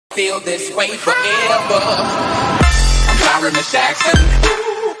Feel this way forever. I'm sorry, Miss Jackson.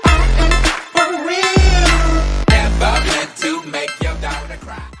 For real. Never meant to make your daughter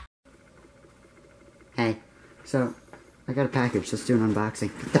cry. Hey, so I got a package. Let's do an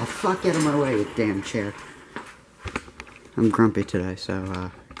unboxing. Get the fuck out of my way, you damn chair. I'm grumpy today,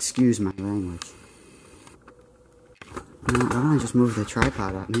 so excuse my language. Why don't I just move the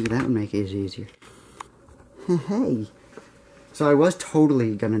tripod up? Maybe that would make it easier. Hey. So I was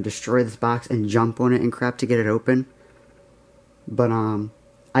totally gonna destroy this box and jump on it and crap to get it open. But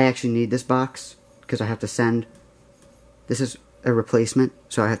I actually need this box because I have to send. This is a replacement,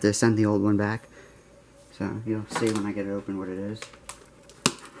 so I have to send the old one back. So you'll see when I get it open what it is.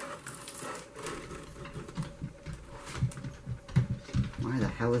 Why the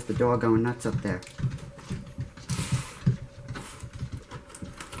hell is the dog going nuts up there?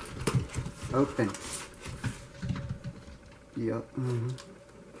 Open. Yup.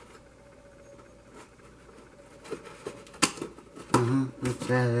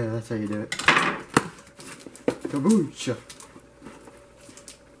 That's how you do it. Kaboosh.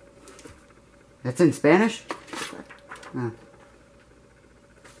 That's in Spanish?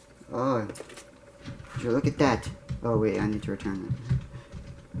 Oh. Sure, look at that. Oh wait, I need to return it.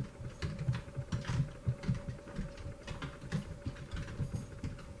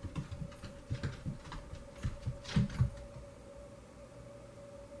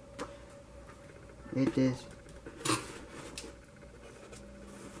 It is.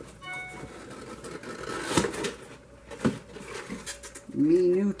 Me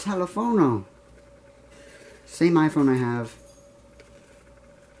new telefono. Same iPhone I have.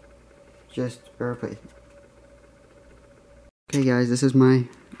 Just replace. Okay guys, this is my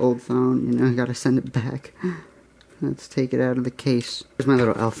old phone. You know, I gotta send it back. Let's take it out of the case. Here's my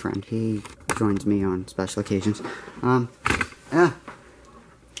little elf friend. He joins me on special occasions.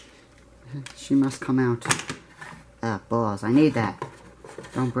 She must come out. Balls. I need that.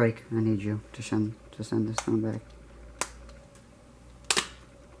 Don't break. I need you to send this phone back.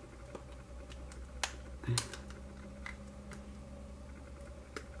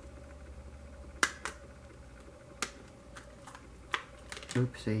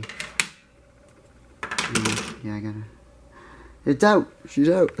 Oopsie. Yeah, I gotta. It's out. She's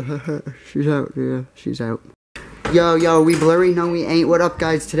out. She's out. Yeah, she's out. Yo, we blurry? No, we ain't. What up,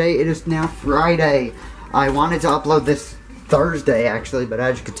 guys? Today it is now Friday. I wanted to upload this Thursday, actually, but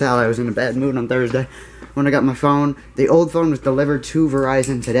as you can tell, I was in a bad mood on Thursday when I got my phone. The old phone was delivered to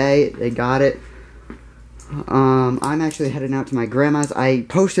Verizon today. They got it. I'm actually heading out to my grandma's. I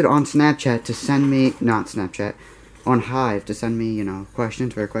posted on Snapchat to send me, not Snapchat, on Hive to send me, you know,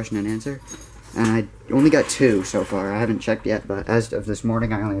 questions for a question and answer. And I only got 2 so far. I haven't checked yet, but as of this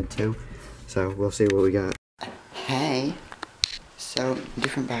morning, I only had 2. So we'll see what we got. Hey, so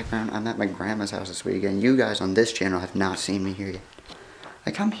different background. I'm at my grandma's house this weekend. You guys on this channel have not seen me here yet.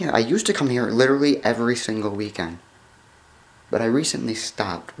 I used to come here literally every single weekend. But I recently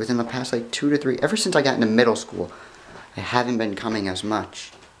stopped. Within the past like 2 to 3, ever since I got into middle school, I haven't been coming as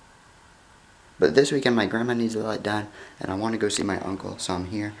much. But this weekend my grandma needs a lot done and I want to go see my uncle, so I'm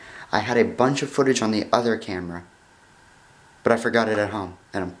here. I had a bunch of footage on the other camera, but I forgot it at home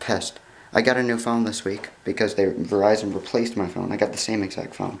and I'm pissed. I got a new phone this week because Verizon replaced my phone. I got the same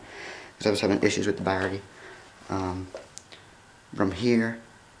exact phone because I was having issues with the battery. From here,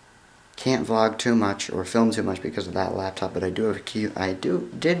 can't vlog too much or film too much because of that laptop, but I do have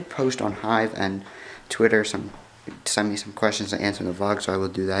did post on Hive and Twitter send me some questions to answer in the vlog, so I will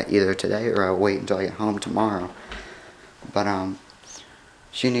do that either today or I'll wait until I get home tomorrow. But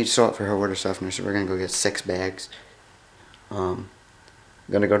she needs salt for her water softener, so we're gonna go get 6 bags. I'm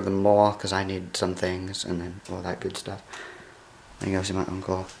gonna go to the mall because I need some things and then all that good stuff. I'm gonna go see my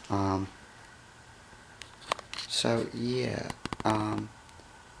uncle. So yeah, I'm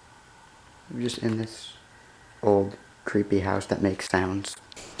just in this old creepy house that makes sounds.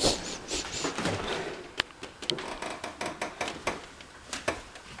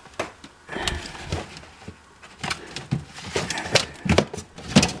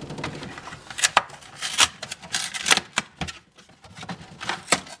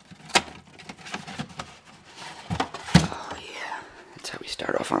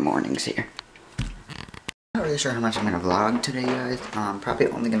 Start off our mornings here. Not really sure how much I'm gonna vlog today, guys. Probably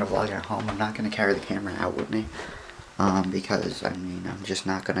only gonna vlog at home. I'm not gonna carry the camera out with me, because I mean I'm just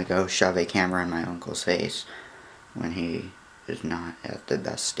not gonna go shove a camera in my uncle's face when he is not at the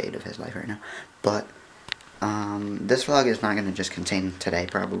best state of his life right now. But this vlog is not gonna just contain today,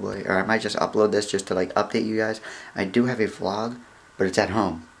 probably, or I might just upload this just to like update you guys. I do have a vlog, but it's at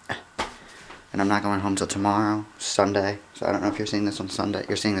home. And I'm not going home till tomorrow, Sunday. So I don't know if you're seeing this on Sunday.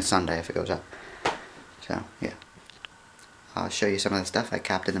 You're seeing this Sunday if it goes up. So, yeah. I'll show you some of the stuff I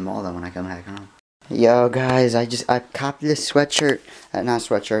copped in the mall though when I come back home. Yo guys, I copped this sweatshirt, not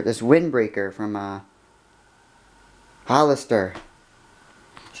sweatshirt, this windbreaker from Hollister.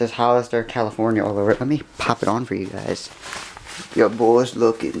 It says Hollister, California all over it. Let me pop it on for you guys. Your boy's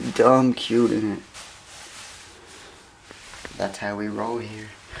looking dumb cute in it. That's how we roll here.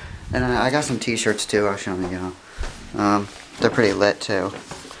 And I got some t-shirts too, I'll show you. They're pretty lit too.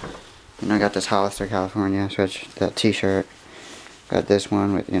 And I got this Hollister, California that t-shirt. Got this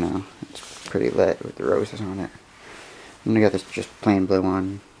one with, you know, it's pretty lit with the roses on it. And I got this just plain blue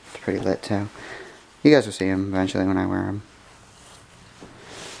one. It's pretty lit too. You guys will see them eventually when I wear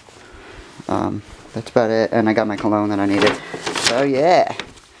them. That's about it. And I got my cologne that I needed. So yeah.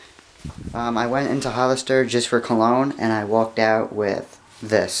 I went into Hollister just for cologne and I walked out with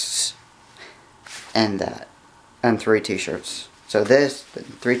this and that and 3 t-shirts. So this,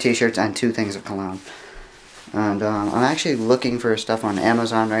 3 t-shirts and 2 things of cologne. And I'm actually looking for stuff on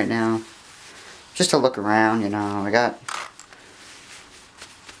Amazon right now, just to look around. You know, I got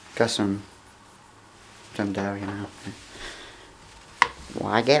some dough. You know,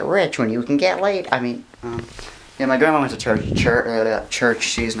 why get rich when you can get laid? I mean, yeah, my grandma went to church.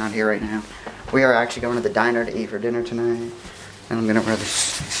 She's not here right now. We are actually going to the diner to eat for dinner tonight, and I'm gonna wear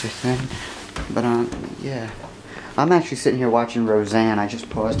this thing. But yeah. I'm actually sitting here watching Roseanne. I just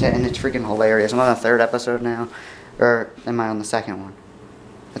paused it and it's freaking hilarious. I'm on the 3rd episode now. Or am I on the 2nd one?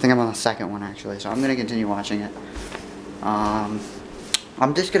 I think I'm on the 2nd one actually. So I'm going to continue watching it. I'm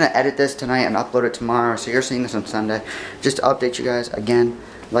just going to edit this tonight and upload it tomorrow. So you're seeing this on Sunday. Just to update you guys again.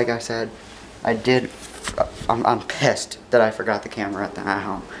 Like I said, I'm pissed that I forgot the camera at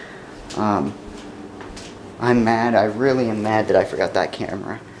home. I'm mad. I really am mad that I forgot that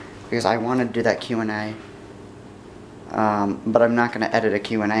camera. Because I wanted to do that Q&A. But I'm not going to edit a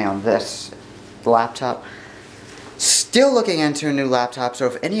Q&A on this laptop. Still looking into a new laptop, so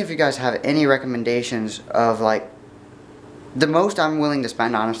if any of you guys have any recommendations of, like, the most I'm willing to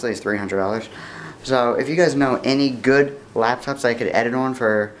spend, honestly, is $300. So if you guys know any good laptops I could edit on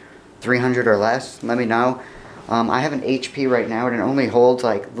for $300 or less, let me know. I have an HP right now, and it only holds,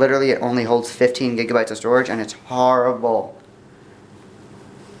 like, literally it only holds 15 gigabytes of storage, and it's horrible.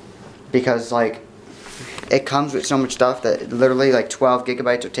 Because, like, it comes with so much stuff that literally like 12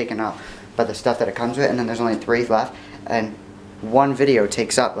 gigabytes are taken up by the stuff that it comes with, and then there's only 3 left, and one video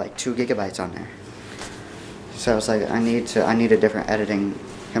takes up like 2 gigabytes on there. So it's like I need a different editing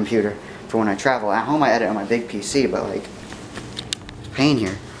computer for when I travel. At home I edit on my big PC, but like it's pain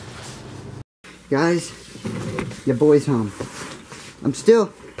here. Guys, your boy's home. I'm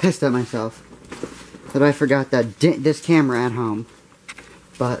still pissed at myself that I forgot that this camera at home.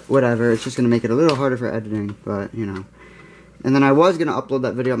 But whatever, it's just going to make it a little harder for editing, but, you know. And then I was going to upload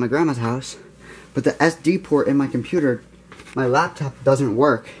that video at my grandma's house, but the SD port in my computer, my laptop doesn't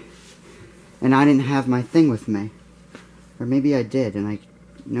work. And I didn't have my thing with me. Or maybe I did, and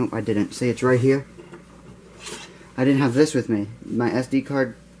nope, I didn't. See, it's right here. I didn't have this with me. My SD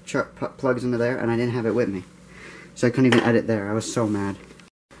card plugs into there, and I didn't have it with me. So I couldn't even edit there. I was so mad.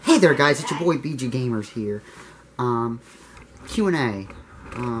 Hey there, guys, it's your boy BGGAMMERZ here. Q&A.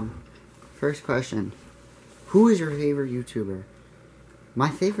 First question. Who is your favorite YouTuber? My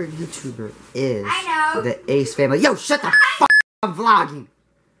favorite YouTuber is the Ace family. Yo, shut the f*** up! I'm vlogging!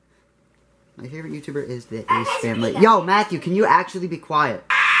 My favorite YouTuber is the Ace family. Yo, Matthew, can you actually be quiet?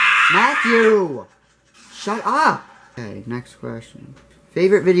 Matthew! Shut up! Okay, next question.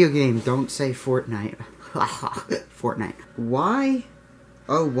 Favorite video game? Don't say Fortnite. Fortnite. Why?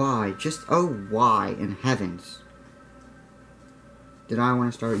 Oh, why? Just, oh, why in heavens did I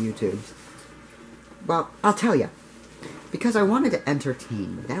want to start YouTube? Well, I'll tell you. Because I wanted to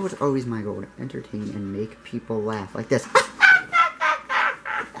entertain. That was always my goal, to entertain and make people laugh. Like this.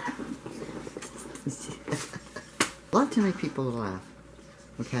 Love to make people laugh.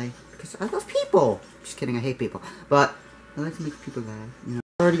 Okay? Because I love people. Just kidding, I hate people. But I like to make people laugh, you know.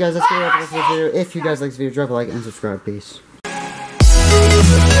 Alrighty guys, let's get wrap up this video. If you guys like this video, drop a like and subscribe. Peace.